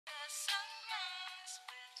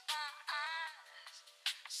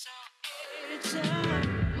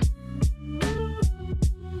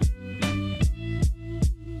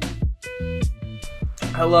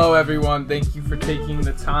Hello everyone, thank you for taking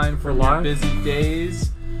the time for your busy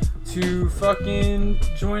days to fucking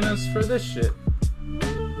join us for this shit.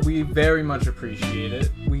 We very much appreciate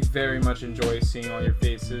it. We very much enjoy seeing all your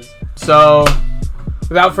faces. So,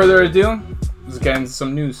 without further ado, let's get into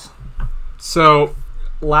some news. So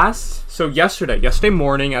yesterday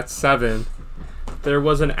morning at 7, there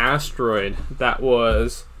was an asteroid that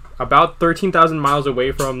was about 13,000 miles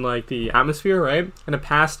away from like the atmosphere, right? And it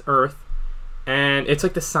passed Earth. And it's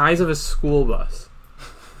like the size of a school bus.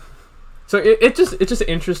 So it's just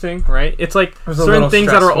interesting, right? It's like certain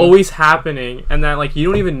things that are always happening and that like you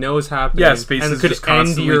don't even know is happening. Yeah, space and is could just end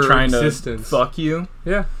constantly your trying existence. to fuck you.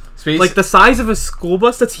 Yeah. Space, like the size of a school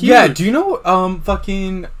bus, that's huge. Yeah, do you know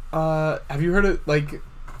have you heard of like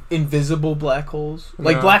invisible black holes?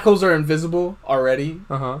 Like No. black holes are invisible already.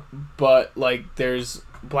 Uh-huh. But like there's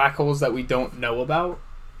black holes that we don't know about.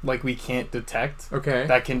 Like we can't detect. Okay.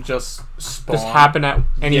 That can just spawn. Just happen at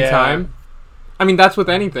any time. I mean, that's with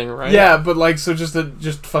anything, right? Yeah, but like, so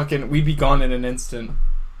just fucking, we'd be gone in an instant.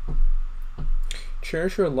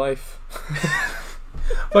 Cherish your life.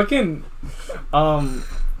 Fucking,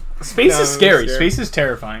 space is scary. Space is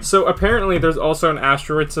terrifying. So apparently, there's also an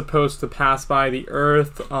asteroid supposed to pass by the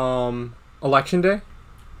Earth, election day.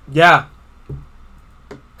 Yeah.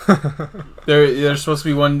 There's supposed to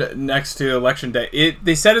be one next to election day.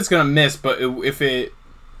 They said it's gonna miss, but if it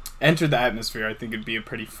entered the atmosphere, I think it'd be a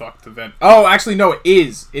pretty fucked event. Oh, actually, no, it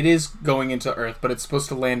is. It is going into Earth, but it's supposed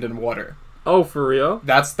to land in water. Oh, for real?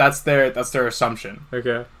 That's their assumption.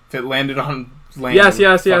 Okay. If it landed on land, yes.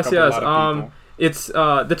 It's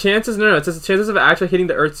the chances of actually hitting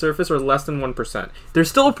the Earth's surface are less than 1%. There's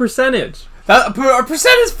still a percentage. That a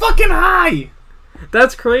percent is fucking high.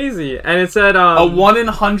 That's crazy. And it said a 1 in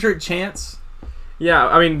 100 chance. Yeah,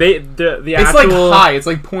 I mean the it's actual, like high. It's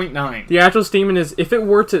like 0.9. The actual statement is if it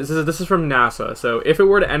were to this is from NASA. So if it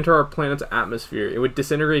were to enter our planet's atmosphere, it would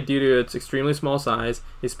disintegrate due to its extremely small size.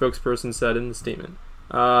 A spokesperson said in the statement.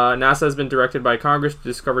 NASA has been directed by Congress to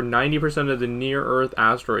discover 90% of the near-Earth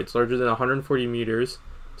asteroids larger than 140 meters.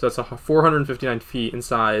 So that's 459 feet in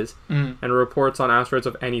size, and reports on asteroids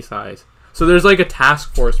of any size. So there's like a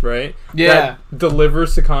task force, right? Yeah. That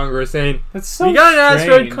delivers to Congress saying, "That's so we got an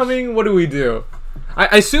asteroid strange. coming. What do we do?"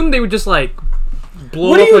 I assume they would just like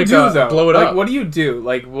blow what up do you like do, though? blow it like, up. What do you do?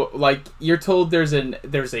 Like you're told there's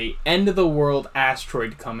a end of the world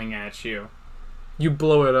asteroid coming at you. You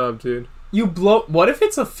blow it up, dude. You blow. What if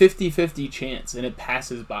it's a 50-50 chance and it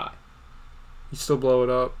passes by? You still blow it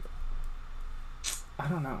up. I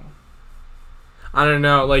don't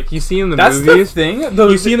know. Like you see in the That's movies. the thing.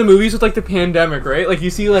 You see in the movies with like the pandemic, right? Like you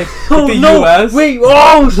see like Oh, the no. U.S. Wait.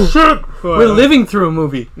 Oh shit. What? We're living through a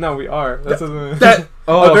movie. No, we are. That's a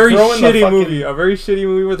very throw in the shitty fucking- movie. A very shitty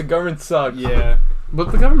movie where the government sucks. Yeah.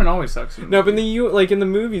 But the government always sucks. No, but in in the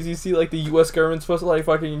movies, you see like the U.S. government's supposed to like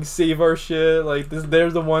fucking save our shit. Like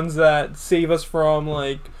they're the ones that save us from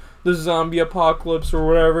like the zombie apocalypse or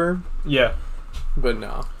whatever. Yeah. But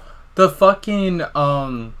no, The fucking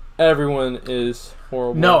everyone is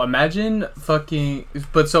horrible. No, imagine fucking.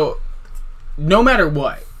 But so, no matter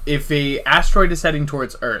what, if a asteroid is heading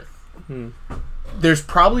towards Earth, there's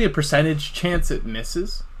probably a percentage chance it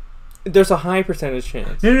misses. There's a high percentage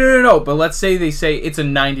chance. No. But let's say they say it's a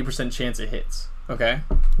 90% chance it hits. Okay.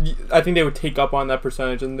 I think they would take up on that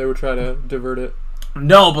percentage and they would try to divert it.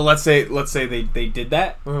 No, but let's say they did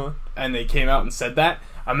that and they came out and said that.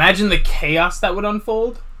 Imagine the chaos that would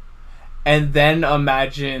unfold, and then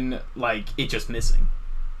imagine like it just missing.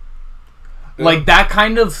 Like that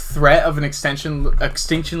kind of threat of an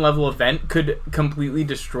extinction level event could completely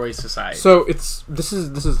destroy society. So this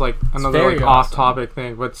is like another very like off topic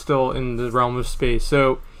thing, but still in the realm of space.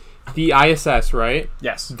 So the ISS, right?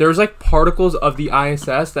 Yes. There's like particles of the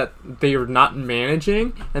ISS that they are not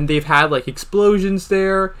managing, and they've had like explosions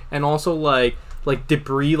there, and also like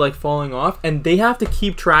debris like falling off, and they have to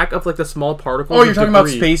keep track of like the small particles. Oh, you're talking about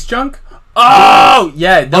space junk? Oh,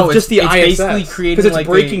 yeah. No, just the it's ISS. basically creating because it's like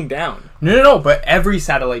breaking down. No, but every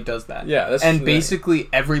satellite does that. Yeah, that's and basically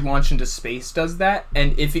every launch into space does that.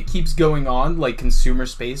 And if it keeps going on, like consumer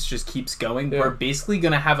space just keeps going, we're basically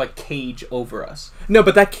gonna have a cage over us. No,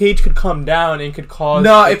 but that cage could come down and could cause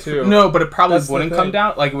but it probably wouldn't come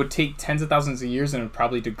down. Like it would take tens of thousands of years and it would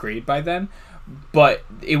probably degrade by then. But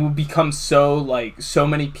it will become so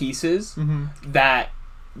many pieces that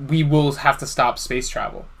we will have to stop space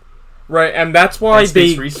travel. Right, and that's why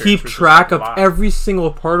they research, keep which is track a of lot. every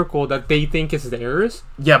single particle that they think is theirs.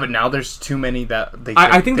 Yeah, but now there's too many that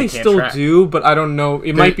I think they can't still track. do, but I don't know.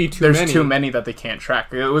 It might be too many. There's too many that they can't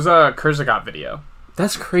track. It was a Kurzgesagt video.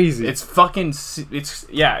 That's crazy. It's fucking.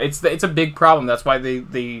 It's a big problem. That's why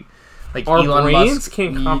they like Our Elon brains Musk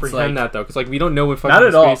can't needs, comprehend like, that though, because like we don't know what not fucking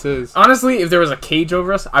at all. space is. Honestly, if there was a cage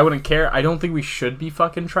over us, I wouldn't care. I don't think we should be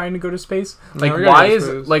fucking trying to go to space. Like, No, why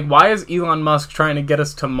is Elon Musk trying to get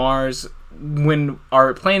us to Mars when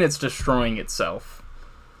our planet's destroying itself?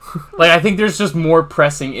 Like, I think there's just more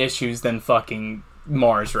pressing issues than fucking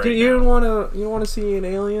Mars right Dude, now. you don't want to see an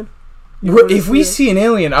alien? If we see an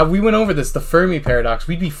alien, we went over this, the Fermi paradox,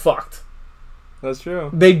 we'd be fucked. That's true.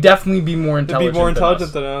 They'd definitely be more intelligent. They'd be more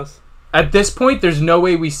intelligent than us. than us. At this point, there's no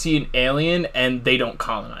way we see an alien and they don't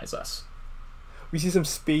colonize us. We see some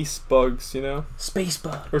space bugs, you know? Space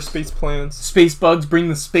bugs. Or space plants. Space bugs bring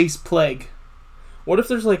the space plague. What if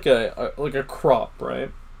there's like a crop,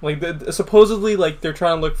 right? Like supposedly like they're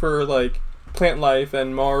trying to look for like plant life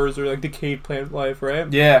and Mars or like decayed plant life,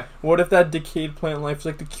 right? Yeah. What if that decayed plant life is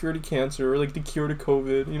like the cure to cancer or like the cure to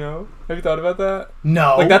COVID, you know? Have you thought about that?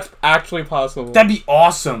 No. Like that's actually possible. That'd be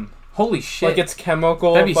awesome. Holy shit. Like it's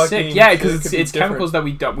chemical. That'd be sick. Yeah, because it's different. chemicals that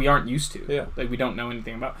we aren't used to. Yeah. Like we don't know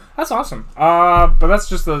anything about. That's awesome. But that's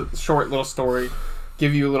just a short little story.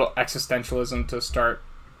 Give you a little existentialism to start.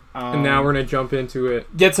 And now we're gonna jump into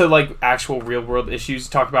it. Get to like actual real world issues.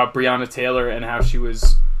 Talk about Breonna Taylor and how she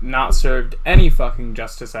was not served any fucking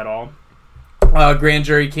justice at all. Grand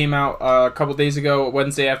jury came out a couple days ago,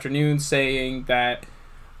 Wednesday afternoon, saying that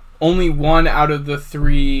only one out of the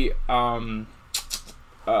three.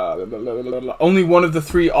 Only one of the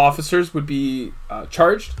three officers would be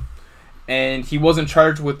charged, and he wasn't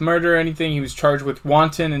charged with murder or anything. He was charged with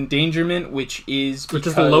wanton endangerment, which is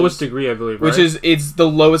the lowest degree, I believe. Right? It's the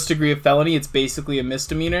lowest degree of felony. It's basically a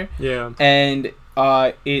misdemeanor. Yeah, and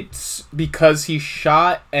it's because he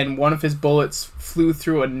shot and one of his bullets flew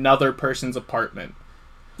through another person's apartment.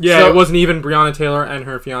 Yeah, so, it wasn't even Breonna Taylor and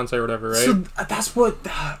her fiance or whatever, right? So that's what.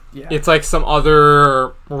 Yeah, it's like some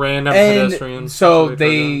other random pedestrian. So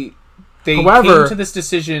they came to this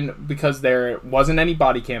decision because there wasn't any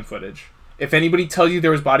body cam footage. If anybody tells you there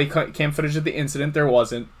was body cam footage of the incident, there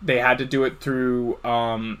wasn't. They had to do it through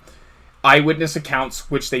eyewitness accounts,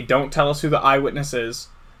 which they don't tell us who the eyewitness is.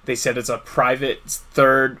 They said it's a private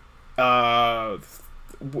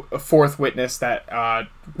fourth witness that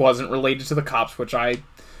wasn't related to the cops, which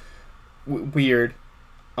weird.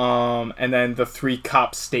 And then the three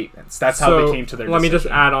cops' statements. That's how they came to their decision. Let me just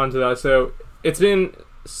add on to that. So it's been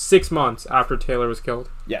 6 months after Taylor was killed.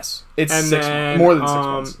 Yes, it's more than 6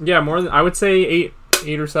 months. Yeah, more than I would say eight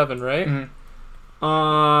or 7, right?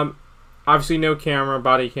 Mm-hmm. Obviously, no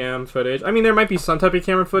body cam footage. I mean, there might be some type of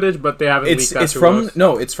camera footage, but they haven't leaked that to us.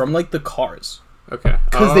 No, it's from like the cars. Okay,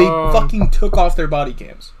 because they fucking took off their body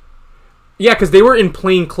cams. Yeah, because they were in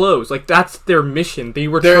plain clothes. Like that's their mission. They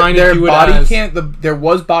were trying to do body it as... There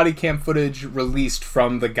was body cam footage released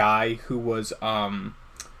from the guy who was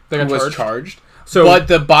charged. So, but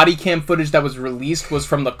the body cam footage that was released was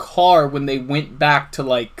from the car when they went back to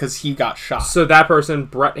because he got shot. So that person,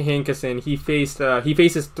 Brett Hankerson, he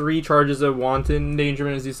faces 3 charges of wanton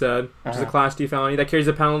endangerment, as you said, which is a Class D felony that carries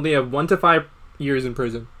a penalty of 1 to 5 years in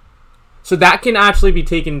prison. So that can actually be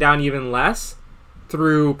taken down even less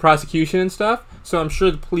through prosecution and stuff. So I'm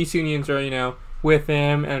sure the police unions are with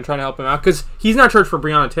him and trying to help him out, because he's not charged for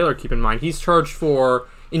Breonna Taylor. Keep in mind, he's charged for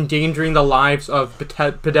endangering the lives of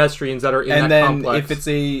pedestrians that are in that complex.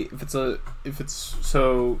 And then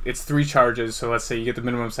it's 3 charges. So let's say you get the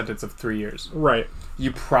minimum sentence of 3 years. Right.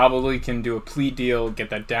 You probably can do a plea deal, get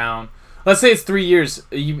that down. Let's say it's 3 years.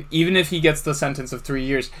 Even if he gets the sentence of 3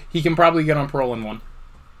 years, he can probably get on parole in 1.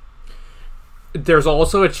 There's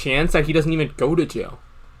also a chance that he doesn't even go to jail.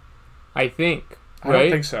 I think. Right? I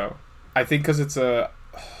don't think so. I think because it's a...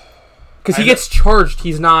 Because he gets charged,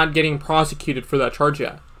 he's not getting prosecuted for that charge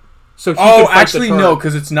yet. So actually no,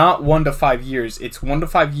 because it's not 1 to 5 years. It's 1 to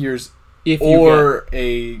 5 years or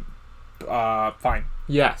a fine.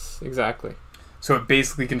 Yes, exactly. So it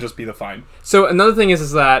basically can just be the fine. So another thing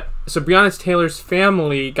is that Breonna Taylor's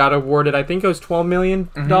family got awarded, I think it was $12 million.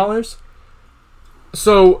 Mm-hmm.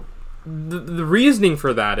 So the reasoning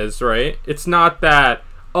for that is, right, it's not that,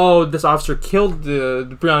 this officer killed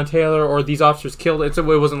the Breonna Taylor or these officers killed it.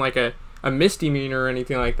 So it wasn't like a misdemeanor or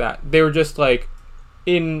anything like that. They were just like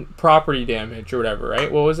in property damage or whatever,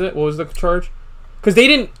 right? What was it? What was the charge? Because they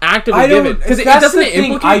didn't actively give it. Because it doesn't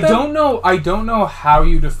implicate them. I don't know how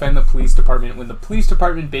you defend the police department when the police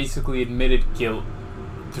department basically admitted guilt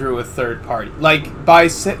through a third party. Like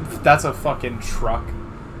that's a fucking truck.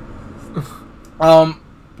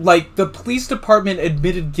 like, the police department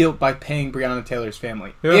admitted guilt by paying Breonna Taylor's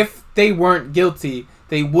family. Yeah. If they weren't guilty,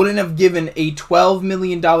 they wouldn't have given a $12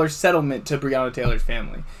 million settlement to Breonna Taylor's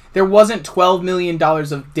family. There wasn't $12 million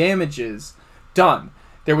of damages done.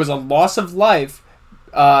 There was a loss of life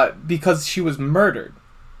because she was murdered.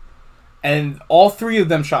 And all three of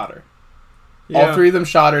them shot her. Yeah. All three of them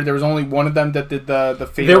shot her. There was only one of them that did the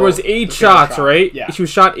fatal... There was 8 shots, right? Yeah. She was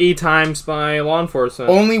shot 8 times by law enforcement.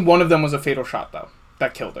 Only one of them was a fatal shot, though.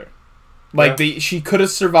 That killed her. Like, she could have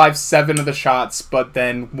survived 7 of the shots, but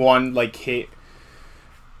then one, like, hit,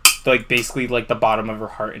 like, basically, like, the bottom of her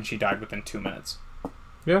heart, and she died within 2 minutes.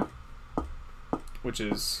 Yeah. Which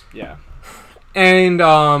is, yeah. And,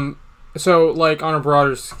 so, like, on a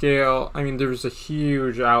broader scale, I mean, there was a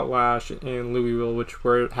huge outlash in Louisville,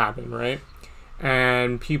 where it happened, right?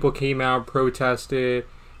 And people came out, protested,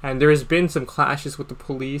 and there's been some clashes with the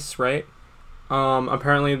police, right?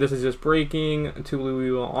 Apparently this is just breaking. 2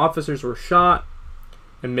 Louisville officers were shot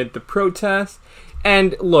amid the protest.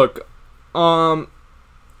 And look, the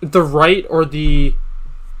right or the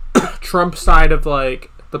Trump side of, like,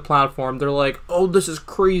 the platform, they're like, oh, this is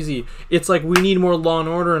crazy. It's like, we need more law and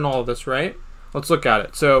order and all of this, right? Let's look at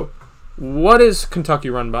it. So, what is Kentucky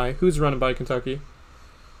run by? Who's running by Kentucky?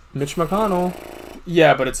 Mitch McConnell.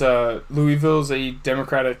 Yeah, but Louisville's a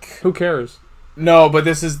Democratic... Who cares? No, but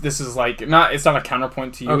this is like it's not a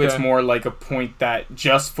counterpoint to you. Okay. It's more like a point that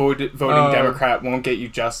just voting Democrat won't get you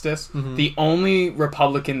justice. Mm-hmm. The only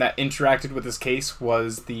Republican that interacted with this case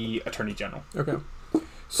was the Attorney General. Okay.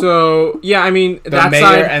 So, yeah, I mean, the mayor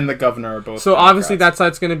side, and the governor are both So, Democrats. Obviously, that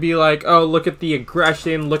side's going to be like, oh, look at the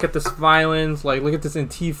aggression, look at this violence, like, look at this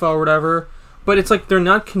Antifa or whatever. But it's like, they're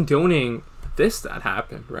not condoning that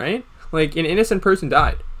happened, right? Like, an innocent person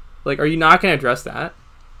died. Like, are you not going to address that?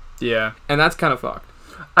 Yeah. And that's kind of fucked.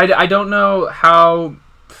 I don't know how...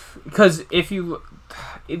 Because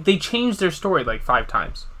they changed their story, like, 5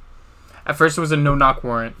 times. At first it was a no-knock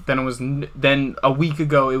warrant. Then a week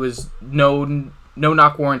ago it was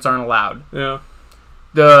no-knock warrants aren't allowed. Yeah.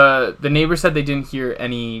 The neighbor said they didn't hear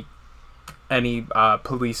any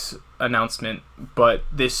police announcement, but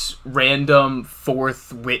this random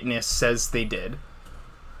 4th witness says they did.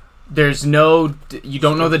 You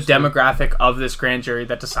don't know the demographic of this grand jury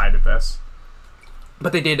that decided this.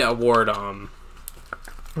 But they did award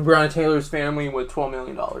Breonna Taylor's family with $12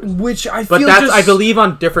 million. Which I feel, but that's I believe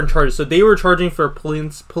on different charges. So they were charging for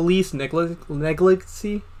police negligence.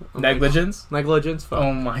 Negligence. Fuck.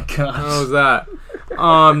 Oh my god. What was that?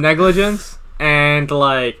 Negligence and,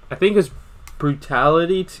 like, I think it's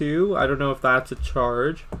brutality too. I don't know if that's a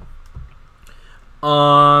charge.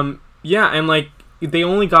 Yeah, and, like, they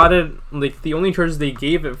only got it, like, the only charges they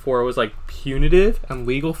gave it for was, like, punitive and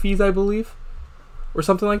legal fees, I believe, or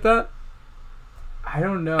something like that. I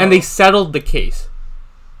don't know. And they settled the case.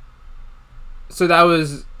 So that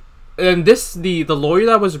was, and the lawyer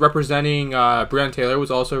that was representing Breonna Taylor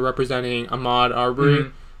was also representing Ahmaud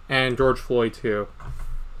Arbery and George Floyd too.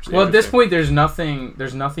 Well, at this point, there's nothing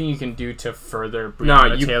you can do to further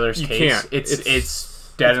Breonna Taylor's case. Can't.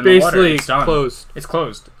 It's dead in the water. It's done. Closed. It's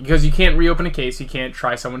closed because you can't reopen a case. You can't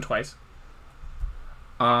try someone twice.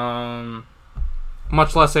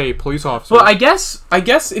 Much less a police officer. Well, I guess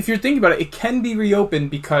if you're thinking about it, it can be reopened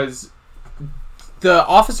because the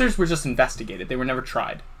officers were just investigated. They were never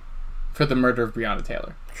tried for the murder of Breonna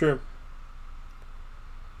Taylor. Sure.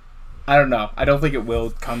 I don't know. I don't think it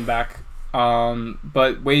will come back.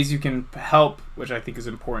 But ways you can help, which I think is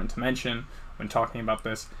important to mention when talking about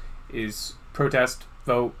this, is protest,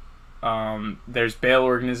 vote. There's bail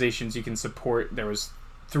organizations you can support. There was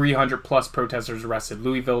 300 plus protesters arrested.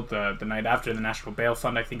 Louisville the night after. The National Bail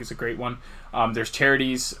Fund, I think, is a great one. There's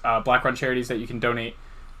charities, black-run charities that you can donate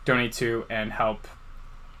to and help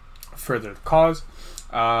further the cause.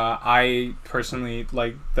 I personally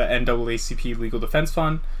like the NAACP Legal Defense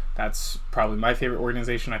Fund. That's probably my favorite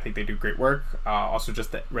organization. I think they do great work. Also,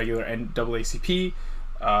 just the regular NAACP.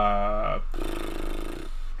 I'm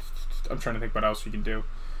trying to think what else we can do.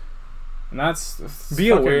 And that's be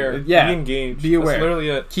aware. Yeah, be engaged. Be aware. That's literally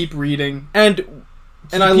it. Keep reading. And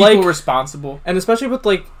I like people responsible. And especially with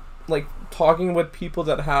like talking with people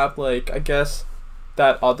that have, like, I guess,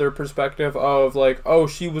 that other perspective of, like, oh,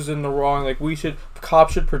 she was in the wrong. Like,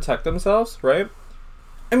 cops should protect themselves, right?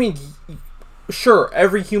 I mean, sure,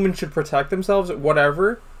 every human should protect themselves,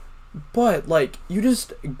 whatever. But, like, you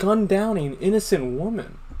just gunned down an innocent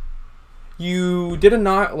woman. You did a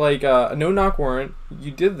no-knock warrant.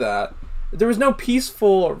 You did that. There was no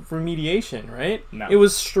peaceful remediation, right? No. It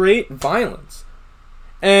was straight violence.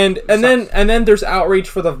 And then there's outrage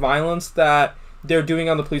for the violence that they're doing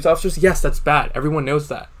on the police officers. Yes, that's bad. Everyone knows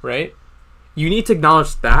that, right? you need to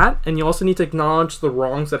acknowledge that, and you also need to acknowledge the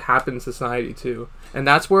wrongs that happen in society too. And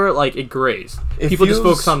that's where like it grays. People just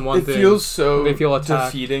focus on one thing. It feels so they feel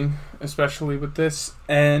attacked. defeating, especially with this,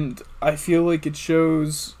 and I feel like it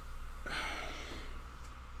shows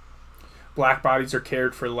black bodies are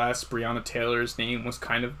cared for less. Breonna Taylor's name was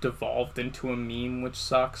kind of devolved into a meme, which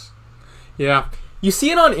sucks. Yeah. You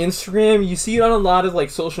see it on Instagram, you see it on a lot of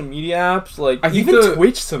like social media apps, like I think even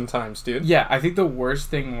Twitch sometimes, dude. Yeah, I think the worst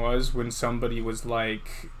thing was when somebody was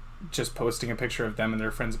like just posting a picture of them and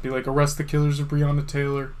their friends and be like, arrest the killers of Breonna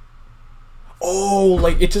Taylor. Oh,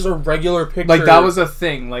 like it's just a regular picture. Like that was a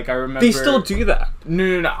thing. Like I remember they still do that.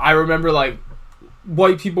 No. I remember like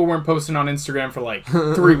white people weren't posting on Instagram for like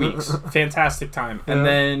 3 weeks. Fantastic time. And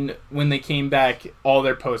then when they came back, all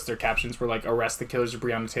their posts, their captions were like, arrest the killers of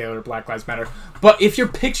Breonna Taylor, Black Lives Matter. But if your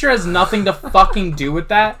picture has nothing to fucking do with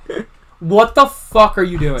that, what the fuck are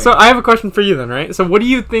you doing? So I have a question for you then, right? So what do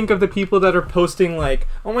you think of the people that are posting like,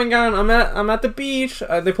 oh my god, I'm at the beach.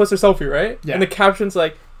 They post their selfie, right? Yeah. And the caption's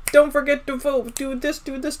like, don't forget to vote, do this,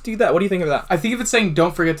 do that. What do you think of that? I think if it's saying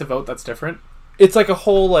don't forget to vote, that's different. It's like a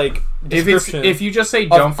whole like description. If you just say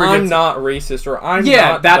don't forget, I'm not racist or I'm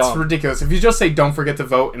not that's dumb. ridiculous. If you just say don't forget to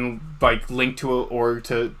vote and like link to it or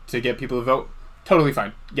to get people to vote, totally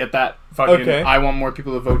fine. Get that. Fucking okay. I want more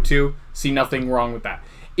people to vote too. See nothing wrong with that.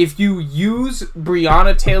 If you use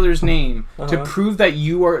Breonna Taylor's name to prove that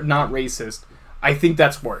you are not racist, I think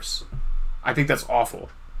that's worse. I think that's awful.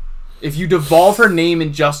 If you devolve her name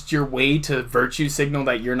in just your way to virtue signal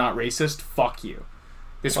that you're not racist, fuck you.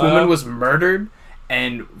 This woman was murdered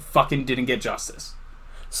and fucking didn't get justice.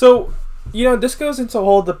 So, you know, this goes into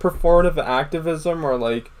all the performative activism or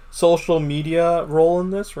like social media role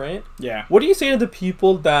in this, right? Yeah. What do you say to the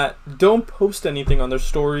people that don't post anything on their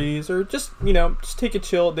stories or just, you know, just take it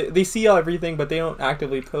chill? They see everything, but they don't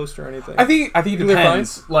actively post or anything. I think it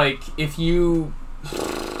depends. Like, if you...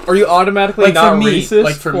 Are you automatically like not racist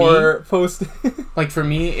like for posting? Like, for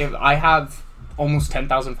me, if I have almost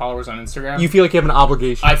 10,000 followers on Instagram... You feel like you have an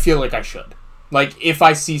obligation. I feel like I should. Like, if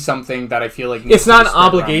I see something that I feel like... It's not an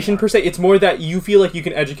obligation per se. It's more that you feel like you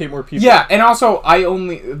can educate more people. Yeah, and also,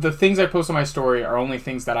 the things I post on my story are only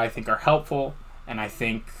things that I think are helpful, and I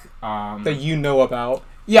think... that you know about.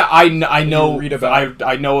 Yeah, I know... Read about.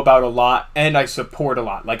 I know about a lot, and I support a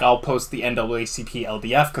lot. Like, I'll post the NAACP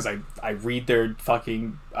LDF, because I read their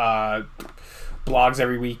fucking blogs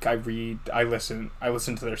every week. I listen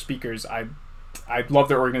to their speakers. I love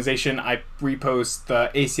their organization. I repost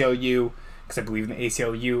the ACLU... because I believe in the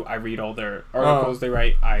ACLU. I read all their articles they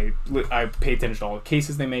write. I pay attention to all the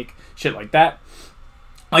cases they make. Shit like that.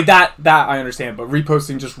 Like that I understand. But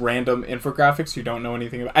reposting just random infographics you don't know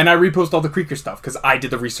anything about. And I repost all the Creeker stuff because I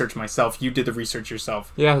did the research myself. You did the research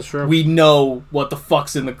yourself. Yeah, that's true. We know what the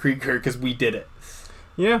fuck's in the Creeker because we did it.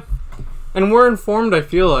 Yeah. And we're informed, I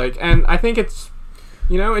feel like. And I think it's,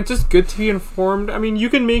 you know, it's just good to be informed. I mean, you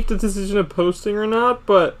can make the decision of posting or not,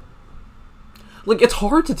 but like, it's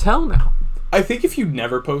hard to tell now. I think if you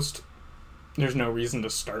never post, there's no reason to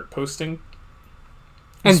start posting.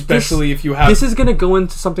 And especially if you have... This is going to go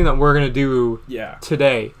into something that we're going to do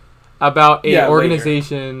today about a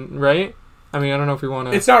organization, later. Right? I mean, I don't know if we want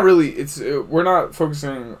to... It's not really... we're not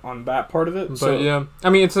focusing on that part of it. But so. yeah. I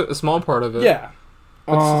mean, it's a small part of it. Yeah.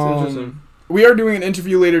 It's interesting. We are doing an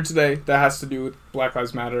interview later today that has to do with Black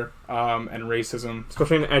Lives Matter and racism.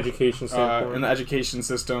 Especially in the education standpoint. In the education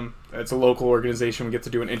system. It's a local organization. We get to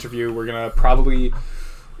do an interview. We're going to probably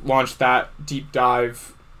launch that deep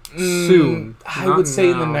dive soon. I would say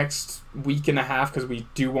in the next week and a half because we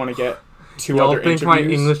do want to get two other interviews. Y'all think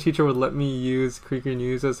my English teacher would let me use Creeker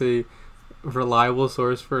News as a reliable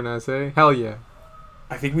source for an essay? Hell yeah.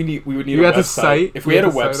 I think we would need a website. If we had a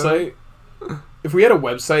website... If we had a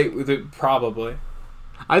website, with it probably.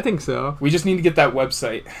 I think so. We just need to get that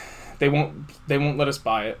website. They won't let us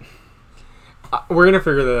buy it. We're gonna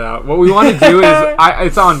figure that out. What we want to do is,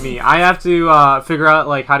 it's on me. I have to figure out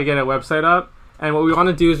like how to get a website up, and what we want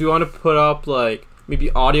to do is we want to put up like maybe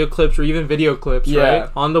audio clips or even video clips, right,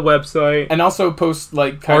 on the website, and also post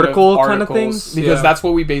like articles kind of things because that's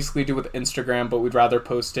what we basically do with Instagram, but we'd rather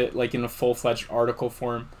post it like in a full-fledged article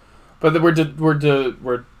form. But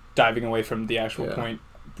we're diving away from the actual point.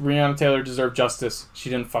 Breonna Taylor deserved justice. She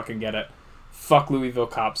didn't fucking get it. Fuck Louisville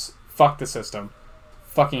cops. Fuck the system.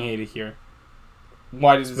 Fucking hate it here.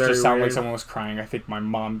 Why does it just sound like someone was crying? I think my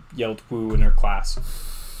mom yelled woo in her class.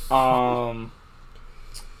 And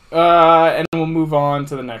we'll move on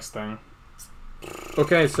to the next thing.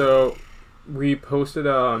 Okay, so we posted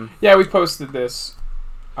yeah, we posted this.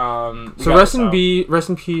 So rest in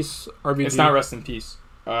peace, RBG. It's not rest in peace.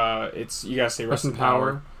 It's you gotta say rest in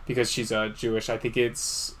power because she's Jewish. I think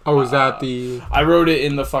it's. Oh, is that the? I wrote it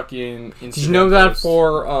in the fucking. Instagram Did you know that post.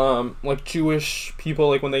 for like Jewish people,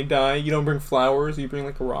 like when they die, you don't bring flowers, you bring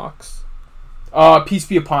like rocks. Peace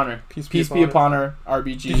be upon her. Peace be upon her.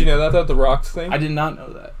 RBG. Did you know that the rocks thing? I did not know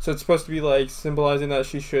that. So it's supposed to be like symbolizing that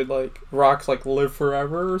she should like rocks like live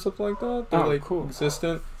forever or something like that. They're like cool.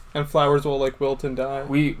 existent, and flowers will like wilt and die.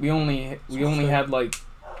 We only had like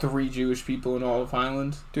 3 Jewish people in all of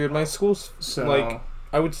Highland. Dude, my school's So like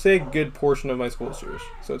I would say a good portion of my school is Jewish,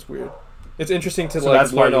 so it's weird. It's interesting to So like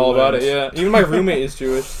that's why learn you all about it. learned. Yeah, even my roommate is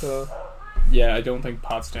Jewish, so. yeah, I don't think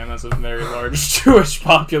Potsdam has a very large Jewish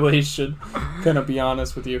population. Gonna be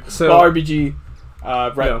honest with you. So well, RBG,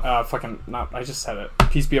 no. fucking not. I just said it.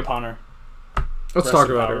 Peace be upon her. Let's Rest talk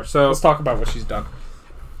in about power. her. So let's talk about what she's done.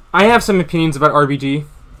 I have some opinions about RBG.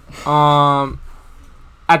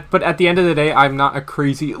 But at the end of the day, I'm not a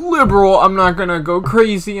crazy liberal. I'm not gonna go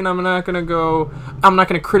crazy, and I'm not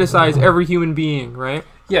gonna criticize every human being, right?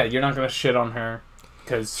 Yeah, you're not gonna shit on her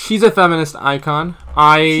because She's a feminist icon.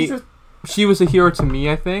 She was a hero to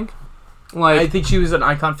me, I think. Like, I think she was an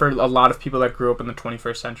icon for a lot of people that grew up in the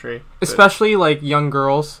 21st century, especially like young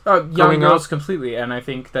girls. Young girls completely, and I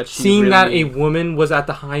think that she seeing really, that a woman was at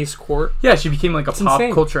the highest court. Yeah, she became like a pop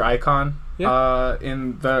insane. culture icon. Yeah.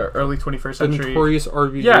 In the early 21st The century. notorious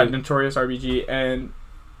RBG. Yeah, notorious RBG, and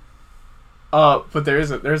but there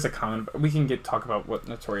is a common. We can talk about what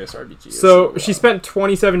notorious RBG is. So she spent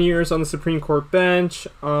 27 years on the Supreme Court bench.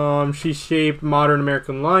 She shaped modern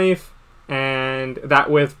American life, and that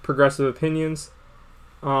with progressive opinions.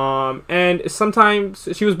 And sometimes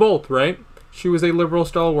she was both, right? She was a liberal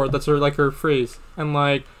stalwart. That's her phrase, and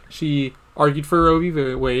like she argued for Roe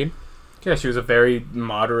v. Wade. Yeah, she was a very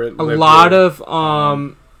moderate. A lot of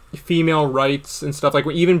female rights and stuff. Like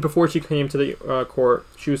even before she came to the court,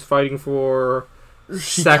 she was fighting for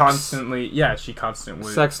sex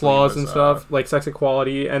laws and stuff, like sex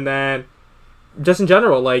equality, and then just in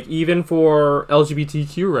general, like even for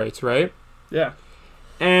LGBTQ rights, right? Yeah.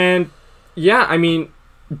 And yeah, I mean,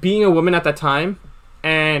 being a woman at that time,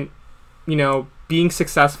 and being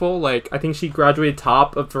successful. Like I think she graduated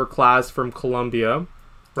top of her class from Columbia.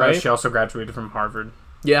 Right. She also graduated from Harvard.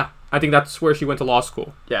 Yeah, I think that's where she went to law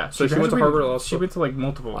school. Yeah, so she went to Harvard Law School. She went to like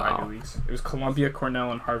multiple Wow. Ivy Leagues. It was Columbia,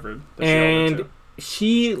 Cornell, and Harvard. And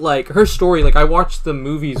she like her story. Like I watched the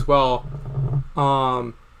movie as well.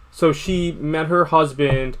 So she met her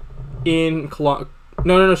husband in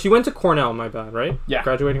No. She went to Cornell. My bad. Right. Yeah.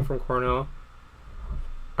 Graduating from Cornell.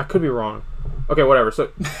 I could be wrong. Okay, whatever.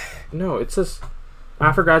 So no, it says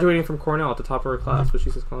after graduating from Cornell at the top of her class, but she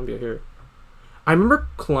says Columbia here. I remember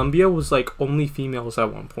Columbia was like only females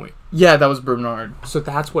at one point. Yeah, that was Bernard. So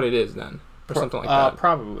that's what it is then, or something like that.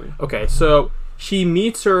 Probably. Okay, so she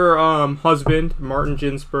meets her husband, Martin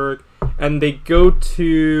Ginsburg, and they go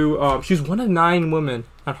to. She was one of 9 women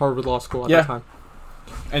at Harvard Law School at that time.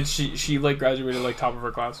 And she like graduated like top of her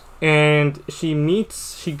class. And she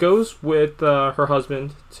goes with her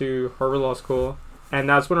husband to Harvard Law School, and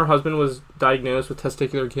that's when her husband was diagnosed with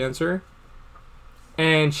testicular cancer.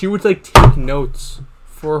 And she would like take notes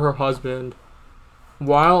for her husband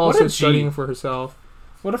while also studying for herself.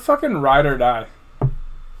 What a fucking ride or die.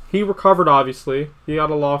 He recovered, obviously. He got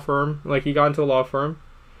a law firm. Like, he got into a law firm.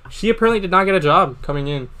 She apparently did not get a job coming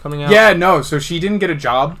out. Yeah, no. So she didn't get a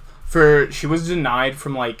job she was denied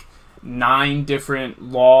from like 9 different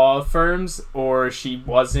law firms, or she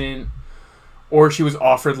was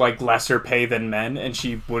offered like lesser pay than men, and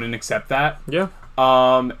she wouldn't accept that. Yeah.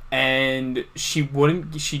 And she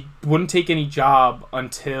wouldn't take any job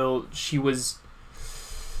until she was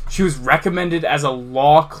recommended as a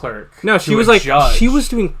law clerk. No, she was like judge. She was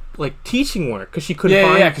doing like teaching work because she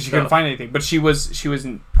couldn't couldn't find anything. But she was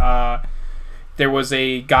there was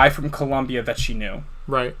a guy from Columbia that she knew,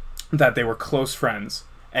 right? That they were close friends,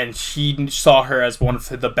 and she saw her as one of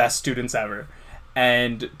the best students ever,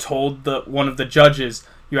 and told one of the judges,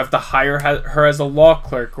 "You have to hire her as a law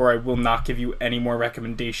clerk, or I will not give you any more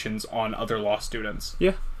recommendations on other law students."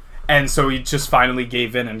 Yeah. And so he just finally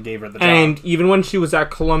gave in and gave her the job. And even when she was at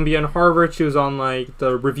Columbia and Harvard, she was on like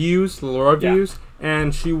the law reviews,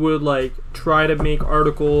 and she would like try to make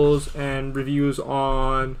articles and reviews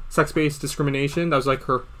on sex-based discrimination. That was like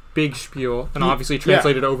her big spiel, and obviously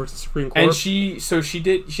translated over to the Supreme Court. And she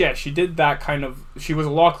did that kind of. She was a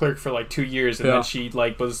law clerk for like 2 years, and then she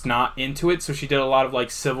like was not into it, so she did a lot of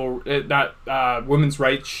like women's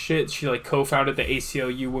rights shit. She like co-founded the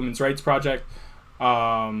ACLU Women's Rights Project.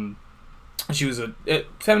 She was a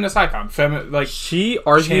feminist icon. She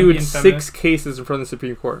argued 6 cases in front of the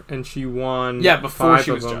Supreme Court, and she won. Yeah, before 5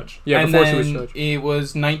 she was of them. judge. Yeah, and before then she was judge. It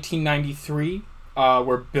was 1993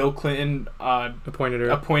 where Bill Clinton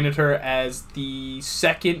appointed her as the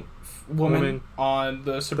second woman on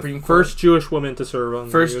the Supreme Court. First Jewish woman to serve on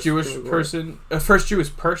first Jewish person. First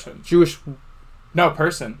Jewish person. Jewish. No,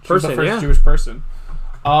 person. She person, was the first yeah. Jewish person.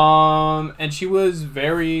 And she was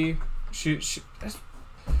very... She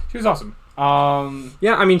was awesome.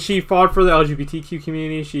 Yeah, I mean, she fought for the LGBTQ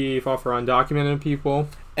community. She fought for undocumented people.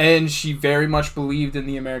 And she very much believed in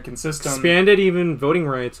the American system. Expanded even voting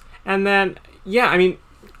rights. And then, yeah, I mean,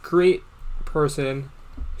 great person.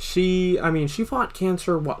 She fought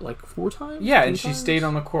cancer, what, like 4 times? Yeah, and she stayed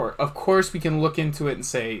on the court. Of course, we can look into it and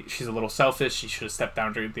say she's a little selfish. She should have stepped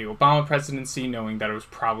down during the Obama presidency, knowing that it was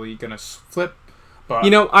probably going to flip. But,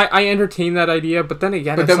 I entertain that idea, but then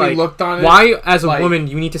again, we looked on it. Why, as a woman,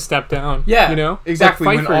 you need to step down? Yeah, exactly.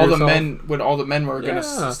 Like, when all the men were going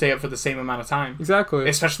to stay up for the same amount of time. Exactly.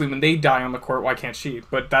 Especially when they die on the court, why can't she?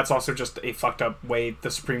 But that's also just a fucked up way the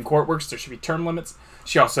Supreme Court works. There should be term limits.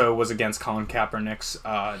 She also was against Colin Kaepernick's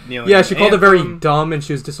kneeling. Yeah, she called it very dumb, and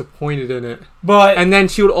she was disappointed in it. And then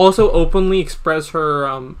she would also openly express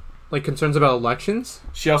her concerns about elections.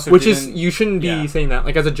 She also you shouldn't be saying that.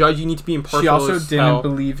 Like, as a judge, you need to be impartial. She also didn't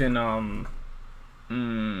believe in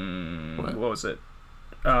what was it?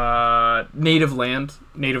 Native land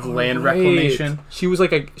reclamation. She was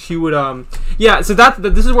like she would so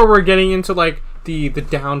this is where we're getting into like the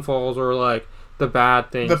downfalls or like the bad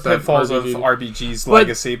things, the pitfalls of RBG's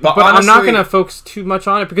legacy. But honestly, I'm not gonna focus too much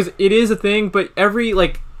on it because it is a thing. But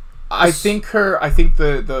I think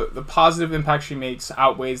the positive impact she makes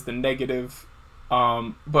outweighs the negative,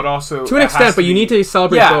 but also to an extent. But you need to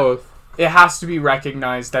celebrate both. It has to be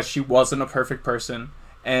recognized that she wasn't a perfect person,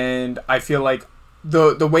 and I feel like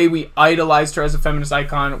the way we idolized her as a feminist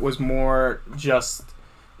icon was more just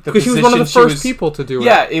because she was one of the first people to do it.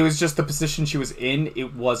 Yeah, it was just the position she was in.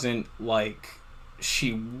 It wasn't like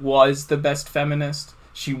she was the best feminist.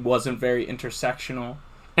 She wasn't very intersectional,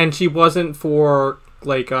 and she wasn't for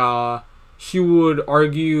she would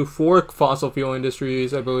argue for fossil fuel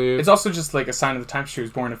industries, I believe. It's also just like a sign of the time. She was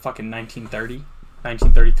born in fucking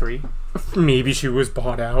 1933. Maybe she was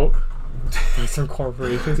bought out by some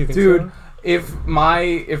corporations. You think Dude, so? If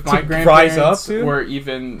my grandparents were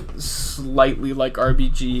even slightly like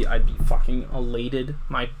RBG, I'd be fucking elated.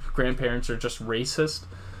 My grandparents are just racist.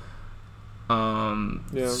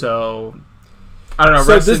 So I don't know.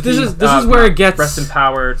 So this is where it gets rest in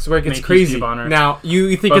power. This is where it gets crazy. Now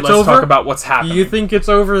you think it's let's over? Talk about what's happening. You think it's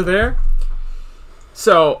over there?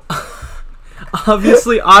 So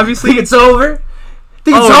obviously it's over.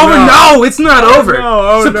 Think it's over? No, it's not over.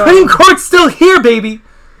 Supreme Court's still here, baby.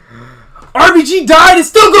 RBG died. It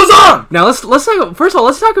still goes on. Now let's talk. First of all,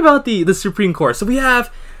 let's talk about the Supreme Court. So we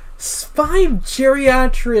have 5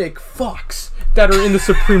 geriatric fucks that are in the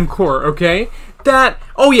Supreme Court. Okay,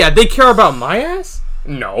 they care about my ass.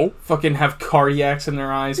 No. Fucking have cardiacs in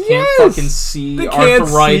their eyes. Can't fucking see.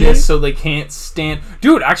 Arthritis, so they can't stand.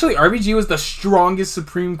 Dude, actually, RBG was the strongest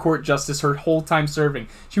Supreme Court justice her whole time serving.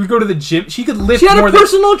 She would go to the gym. She could lift more than... She had a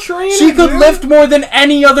personal trainer. She could lift more than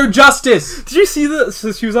any other justice. Did you see this?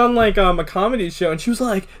 So she was on, a comedy show, and she was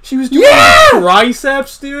doing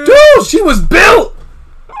triceps, dude. Dude, she was built.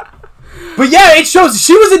 But yeah, it shows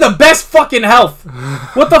she was in the best fucking health.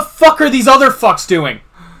 What the fuck are these other fucks doing?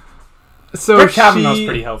 So Brett Kavanaugh's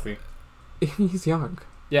pretty healthy. He's young.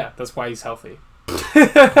 Yeah, that's why he's healthy.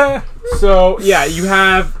 So, yeah, you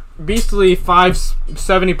have basically 5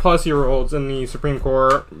 70-plus-year-olds in the Supreme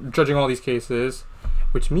Court judging all these cases,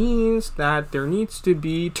 which means that there needs to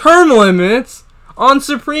be term limits on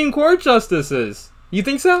Supreme Court justices. You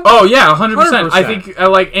think so? Oh, yeah, 100%. I think,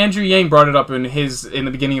 Andrew Yang brought it up in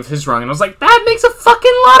the beginning of his run, and I was like, that makes a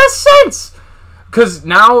fucking lot of sense! Because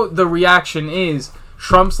now the reaction is...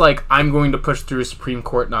 Trump's like, I'm going to push through a Supreme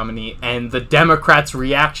Court nominee, and the Democrats'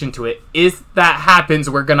 reaction to it, if that happens,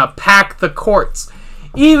 we're gonna pack the courts.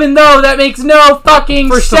 Even though that makes no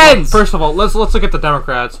fucking sense! First of all, let's look at the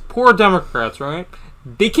Democrats. Poor Democrats, right?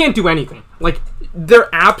 They can't do anything. They're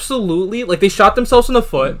absolutely... they shot themselves in the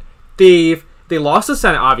foot. They lost the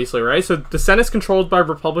Senate, obviously, right? So the Senate's controlled by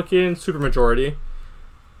Republican supermajority.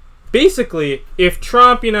 Basically, if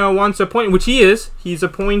Trump, wants to appoint... Which he is. He's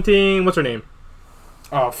appointing... What's her name?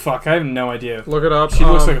 Oh, fuck. I have no idea. Look it up. She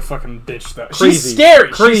looks like a fucking bitch, though. Crazy. She's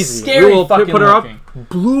scary. Crazy. She's scary fucking put her looking. Up.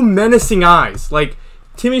 Blue, menacing eyes.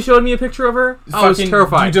 Timmy showed me a picture of her. I was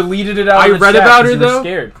terrified. You deleted it out I of the read chat about her, you were though.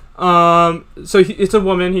 Scared. So it's a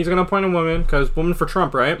woman. He's going to appoint a woman, because woman for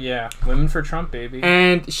Trump, right? Yeah. Women for Trump, baby.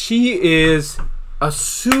 And she is a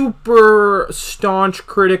super staunch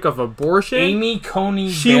critic of abortion. Amy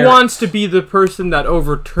Coney She Barrett. wants to be the person that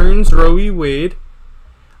overturns Roe v. Wade.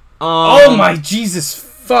 Oh, my Jesus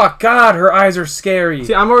Fuck, God, her eyes are scary.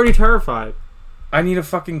 See, I'm already terrified. I need a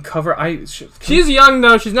fucking cover. She's young,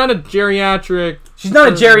 though. She's not a geriatric. She's not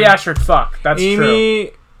a geriatric fuck. That's true.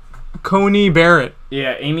 Amy Coney Barrett.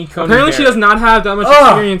 Yeah, Amy Coney Apparently, Barrett. she does not have that much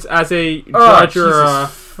experience as a judge or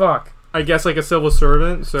fuck. I guess like a civil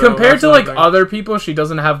servant. So compared to like other people, she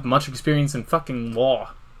doesn't have much experience in fucking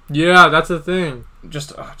law. Yeah, that's the thing.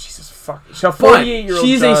 Just Jesus fuck. She's a 48-year-old.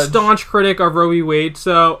 She's judge. a staunch critic of Roe v. Wade.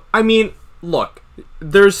 So I mean, look,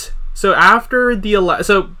 after the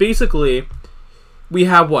so basically, we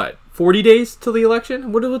have what 40 days till the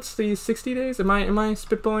election. What's the 60 days? Am I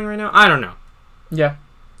spitballing right now? I don't know. Yeah.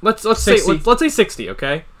 Let's say 60.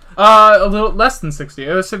 Okay. A little less than 60.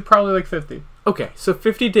 I would say probably like 50. Okay, so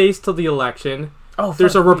 50 days till the election. Oh,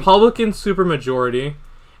 there's a Republican supermajority,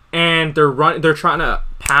 and they're trying to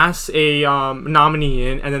pass a nominee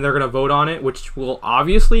in, and then they're going to vote on it, which will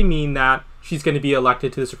obviously mean that she's going to be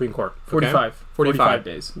elected to the Supreme Court. Okay? 45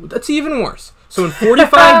 days. That's even worse. So in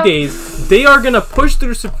 45 days, they are going to push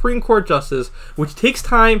through Supreme Court justice, which takes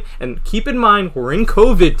time, and keep in mind, we're in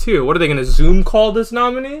COVID too. What are they going to Zoom call this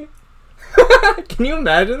nominee? Can you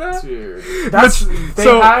imagine that? Dude,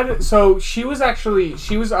 so she was up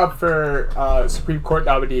for Supreme Court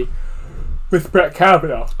nominee with Brett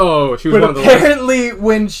Kavanaugh. Oh, she was one of the apparently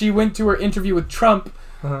when she went to her interview with Trump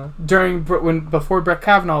before Brett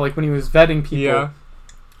Kavanaugh, like when he was vetting people,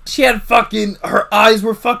 she had her eyes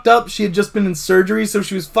were fucked up. She had just been in surgery, so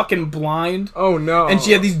she was fucking blind. Oh no! And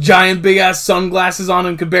she had these giant big ass sunglasses on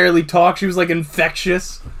and could barely talk. She was like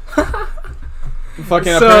infectious.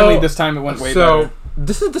 Apparently this time it went way better. So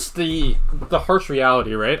this is just the harsh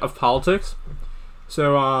reality, right, of politics.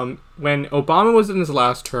 So when Obama was in his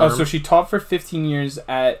last term... Oh, so she taught for 15 years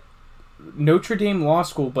at Notre Dame Law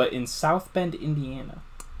School, but in South Bend, Indiana.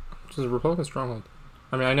 Which is a Republican stronghold.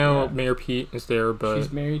 I mean, I know Mayor Pete is there, but...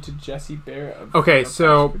 She's married to Jesse Barrett. Okay,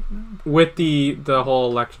 so with the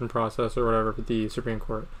whole election process or whatever for the Supreme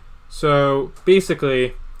Court. So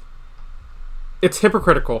basically... It's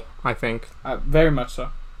hypocritical, I think. Very much so.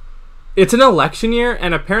 It's an election year,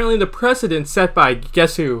 and apparently the precedent set by,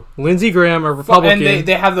 guess who? Lindsey Graham, a Republican. And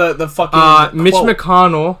they have the fucking Mitch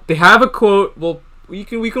McConnell. They have a quote. Well, we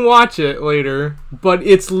can watch it later. But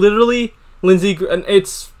it's literally Lindsey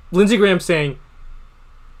Graham saying,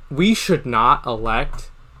 we should not elect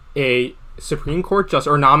a Supreme Court justice,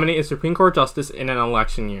 or nominate a Supreme Court justice in an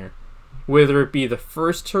election year. Whether it be the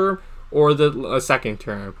first term or the second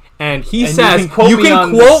term. And he says, you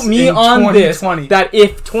can quote me on this, that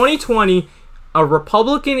if 2020 a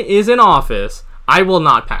Republican is in office, I will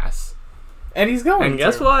not pass. And he's going And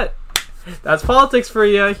guess what? That's politics for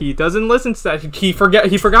you. He doesn't listen to that. He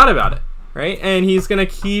forgot about it, right? And he's going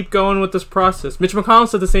to keep going with this process. Mitch McConnell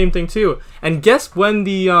said the same thing, too. And guess when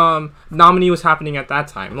the nominee was happening at that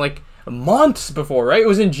time? Like, months before, right? It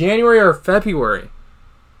was in January or February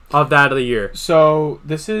of that of the year. So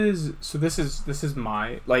this is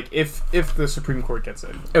my, like, if the Supreme Court gets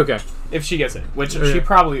it. Okay. If she gets it, which she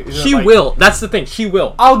probably she will. That's the thing. She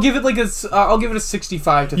will. I'll give it a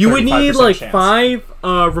 65 to 35%. You would need like chance.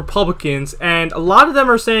 5 Republicans, and a lot of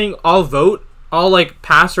them are saying I'll vote. I'll like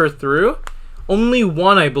pass her through. Only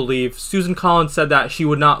one, I believe, Susan Collins, said that she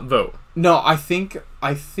would not vote. No, I think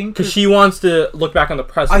because she wants to look back on the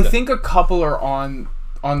precedent. I think a couple are on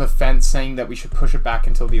the fence saying that we should push it back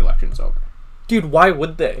until the election's over. Dude, why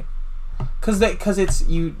would they? Because it's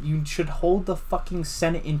you should hold the fucking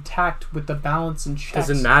Senate intact with the balance and checks.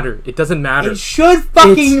 Doesn't matter. It doesn't matter. It should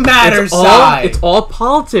fucking matter, Sai. It's all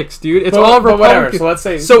politics, dude. It's all Republican.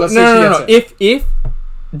 Whatever. So let's say no. If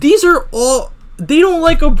these are all, they don't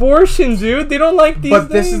like abortion, dude. They don't like these.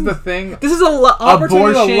 But things. This is the thing. This is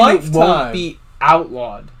opportunity of a lifetime. Abortion won't be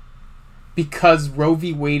outlawed. Because Roe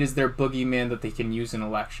v. Wade is their boogeyman that they can use in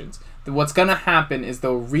elections. What's going to happen is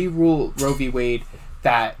they'll re-rule Roe v. Wade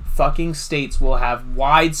that fucking states will have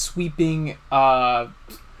wide sweeping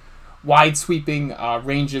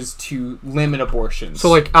ranges to limit abortions. So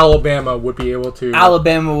like Alabama would be able to...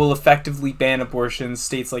 Alabama will effectively ban abortions.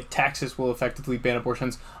 States like Texas will effectively ban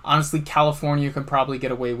abortions. Honestly, California can probably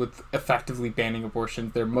get away with effectively banning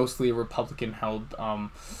abortions. They're mostly a Republican-held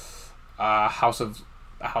House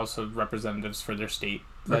of Representatives for their state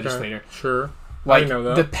legislator. Sure. Like, I know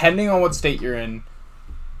that. Depending on what state you're in,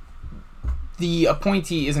 the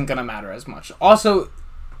appointee isn't going to matter as much. Also,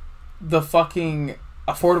 the fucking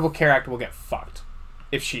Affordable Care Act will get fucked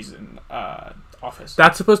if she's in office.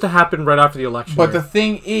 That's supposed to happen right after the election. But the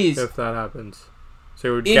thing is... If that happens. So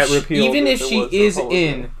it would get repealed. Even if she is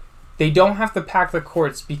in, they don't have to pack the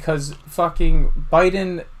courts because fucking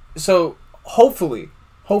Biden... So, hopefully,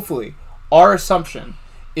 our assumption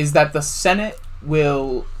is that the Senate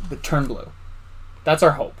will turn blue. That's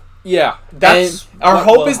our hope. Yeah, that's our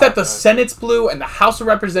hope is that the Senate's blue and the House of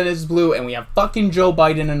Representatives is blue, and we have fucking Joe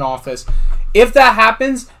Biden in office. If that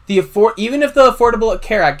happens, even if the Affordable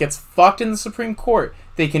Care Act gets fucked in the Supreme Court,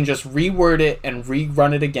 they can just reword it and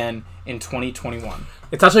rerun it again in 2021.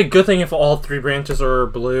 It's actually a good thing if all three branches are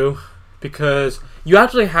blue, because you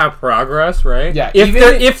actually have progress, right? Yeah.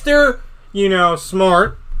 If they're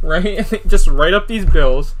smart, right, just write up these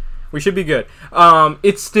bills, we should be good.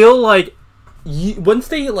 It's still like. Once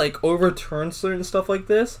they overturn certain stuff like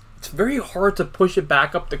this, it's very hard to push it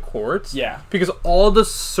back up the courts. Yeah, because all the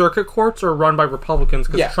circuit courts are run by Republicans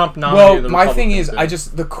because Trump nominated the Republicans. My thing is,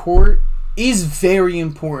 the court is very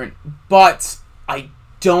important, but I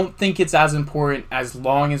don't think it's as important as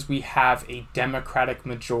long as we have a Democratic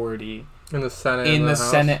majority in the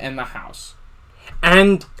Senate, and the House,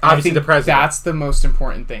 and obviously the president. That's the most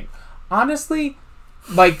important thing, honestly.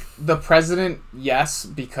 Like, the president, yes,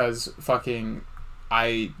 because fucking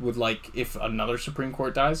I would like, if another Supreme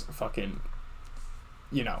Court dies, fucking,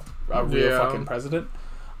 a real fucking president.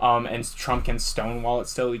 And Trump can stonewall it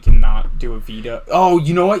still. He cannot do a veto. Oh,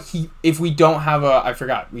 you know what? If we don't have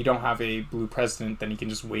we don't have a blue president, then he can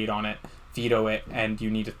just wait on it, veto it, and you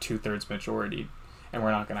need a 2/3 majority. And we're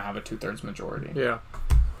not going to have a 2/3 majority. Yeah.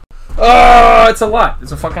 Oh, it's a lot.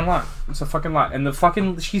 It's a fucking lot. It's a fucking lot.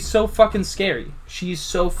 And she's so fucking scary. She's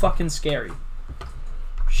so fucking scary.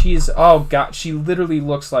 Oh god, she literally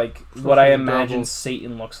looks like what I imagine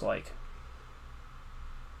Satan looks like.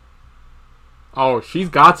 Oh, she's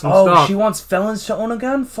got some stuff. Oh, she wants felons to own a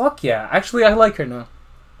gun? Fuck yeah. Actually, I like her now.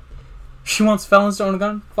 She wants felons to own a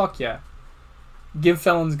gun? Fuck yeah. Give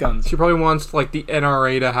felons guns. She probably wants, the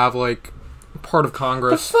NRA to have, part of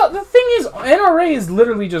Congress. The thing is, NRA is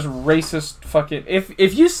literally just racist fucking...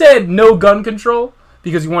 If you said no gun control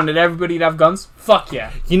because you wanted everybody to have guns, fuck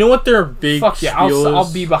yeah. You know what their big fuck yeah,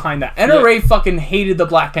 I'll be behind that. NRA fucking hated the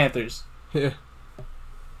Black Panthers. Yeah.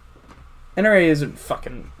 NRA isn't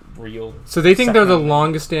fucking real. So they think they're the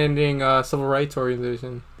longest standing civil rights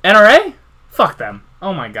organization. NRA? Fuck them.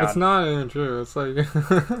 Oh my god. It's not even true. It's like...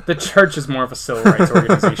 The church is more of a civil rights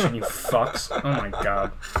organization, you fucks. Oh my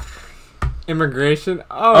god. Immigration?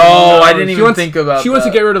 Oh, no. I didn't even think about that. She wants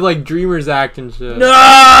to get rid of, Dreamers Act and shit.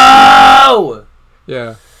 No!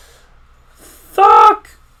 Yeah. Fuck!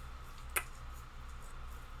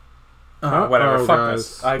 Whatever, fuck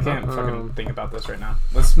this. I can't fucking think about this right now.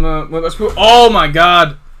 Let's move. Oh my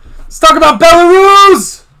god! Let's talk about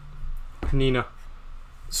Belarus! Nina.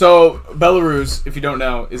 So, Belarus, if you don't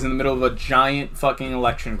know, is in the middle of a giant fucking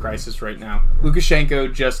election crisis right now.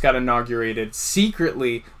 Lukashenko just got inaugurated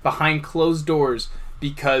secretly behind closed doors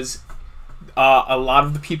because a lot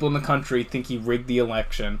of the people in the country think he rigged the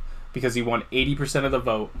election because he won 80% of the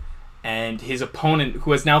vote. And his opponent,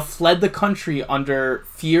 who has now fled the country under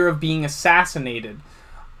fear of being assassinated,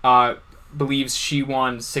 believes she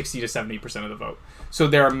won 60 to 70% of the vote. So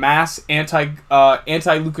there are mass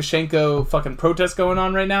anti-Lukashenko fucking protests going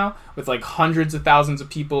on right now with hundreds of thousands of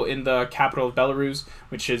people in the capital of Belarus,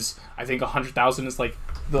 which is, I think 100,000 is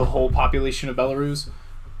the whole population of Belarus.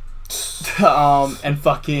 And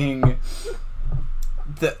fucking...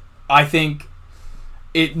 I think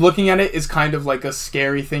looking at it is kind of a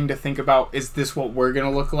scary thing to think about. Is this what we're going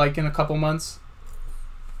to look like in a couple months?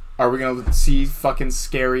 Are we going to see fucking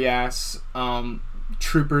scary ass...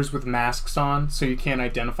 troopers with masks on so you can't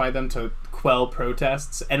identify them to quell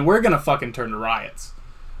protests, and we're gonna fucking turn to riots.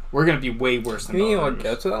 We're gonna be way worse than Belarus.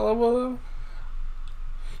 Get to that level though?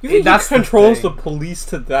 You think he controls the police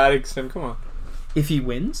to that extent? Come on. If he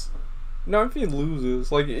wins? No, if he loses.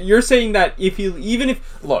 You're saying that if he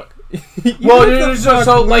look. So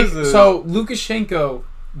Lukashenko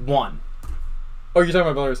won. Oh, you're talking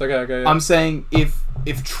about Belarus. Okay. Yeah. I'm saying if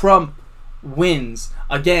Trump wins,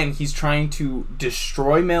 again, he's trying to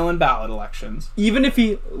destroy mail-in ballot elections. Even if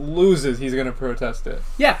he loses, he's going to protest it.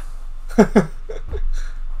 Yeah.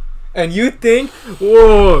 And you think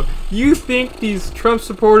these Trump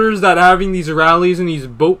supporters that are having these rallies and these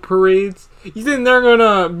boat parades, you think they're going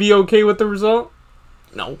to be okay with the result?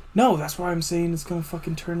 No. No, that's why I'm saying it's going to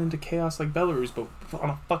fucking turn into chaos like Belarus, but on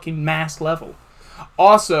a fucking mass level.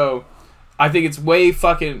 Also, I think it's way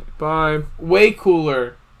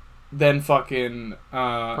cooler than fucking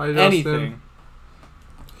anything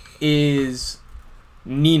is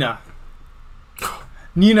Nina.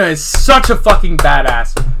 Nina is such a fucking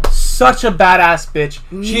badass. Such a badass bitch.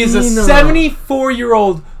 She is a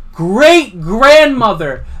 74-year-old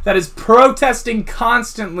great-grandmother that is protesting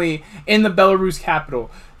constantly in the Belarus capital.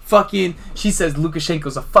 Fucking, she says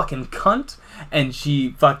Lukashenko's a fucking cunt, and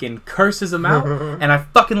she fucking curses him out, and I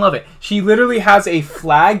fucking love it. She literally has a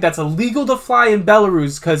flag that's illegal to fly in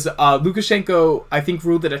Belarus because Lukashenko, I think,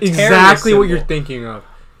 ruled it a terrorist Exactly what symbol. you're thinking of.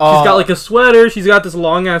 She's got like a sweater. She's got this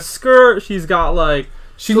long ass skirt. She's got like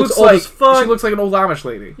she looks old like as fuck. She looks like an old Amish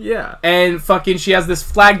lady. Yeah. And fucking she has this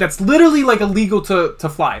flag that's literally like illegal to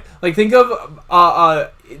fly. Like think of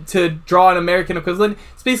to draw an American equivalent.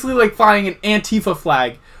 It's basically like flying an Antifa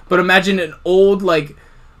flag, but imagine an old like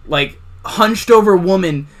hunched over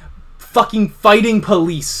woman fucking fighting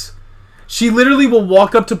police. She literally will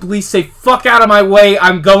walk up to police, say, "Fuck out of my way,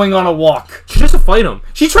 I'm going on a walk." She tries to fight him.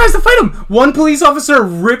 She tries to fight him. One police officer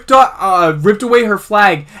ripped away her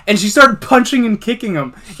flag, and she started punching and kicking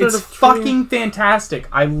him. It's fucking fantastic.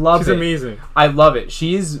 I love it. She's amazing. I love it.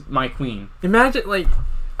 She is my queen. Imagine, like,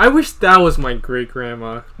 I wish that was my great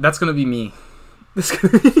grandma. That's gonna be me.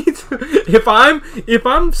 If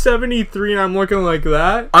I'm 73 and I'm looking like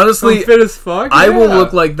that, honestly, I'm fit as fuck. I will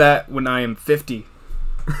look like that when I am 50.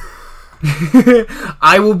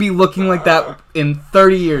 I will be looking like that in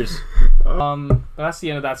 30 years. But that's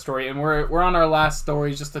the end of that story, and we're on our last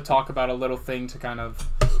story just to talk about a little thing to kind of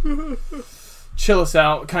chill us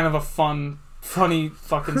out. Kind of a funny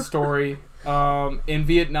fucking story. In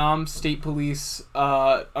Vietnam, state police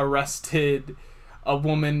arrested a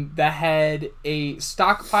woman that had a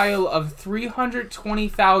stockpile of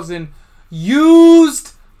 320,000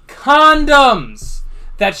 used condoms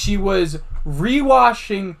that she was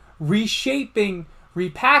rewashing, reshaping,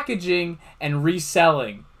 repackaging, and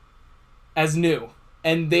reselling as new.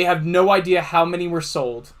 And they have no idea how many were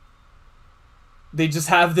sold. They just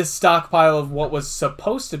have this stockpile of what was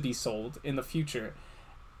supposed to be sold in the future.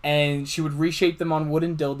 And she would reshape them on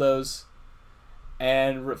wooden dildos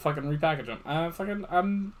and fucking repackage them.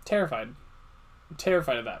 I'm terrified. I'm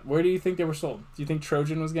terrified of that. Where do you think they were sold? Do you think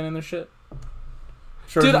Trojan was getting their shit?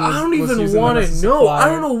 Dude, I don't even want to know. I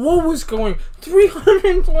don't know what was going.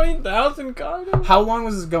 320,000 condoms. How long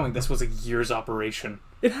was this going? This was a year's operation.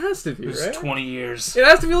 It has to be, It was right? 20 years. It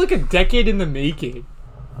has to be like a decade in the making.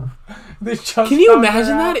 Can you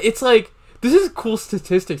imagine that? It's like, this is cool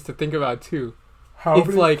statistics to think about too. How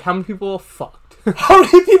many people fucked? How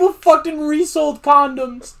many people fucked and resold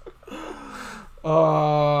condoms?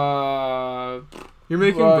 You're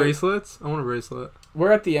making bracelets? I want a bracelet.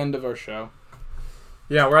 We're at the end of our show.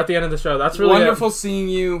 Yeah, we're at the end of the show. That's really wonderful seeing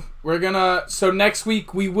you. So next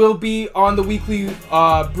week we will be on the weekly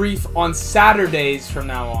brief on Saturdays from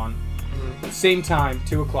now on. Mm-hmm. Same time,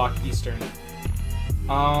 2 o'clock Eastern.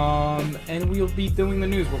 And we'll be doing the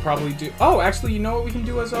news. We'll probably do. Oh, actually, you know what we can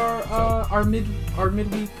do as our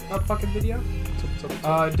midweek fucking video?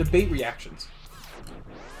 Debate reactions.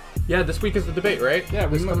 Yeah, this week is the debate, right? Yeah,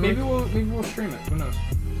 maybe we'll stream it. Who knows?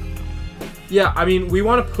 Yeah, I mean, we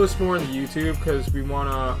want to push more on the YouTube because we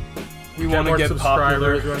want to get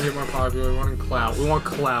subscribers. Popular. We want to get more popular. We want clout. We want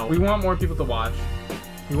clout. We want more people to watch.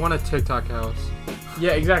 We want a TikTok house.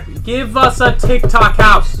 Yeah, exactly. Give us a TikTok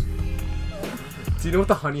house. Do you know what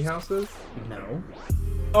the honey house is? No.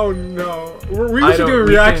 Oh no. We should do a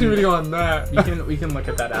reaction video on that. We can look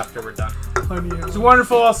at that after we're done. Honey house. It's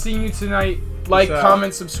wonderful. I'll see you tonight. Like,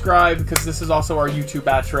 comment, subscribe, because this is also our YouTube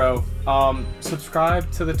outro.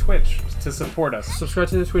 Subscribe to the Twitch to support us. Subscribe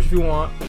to the Twitch if you want.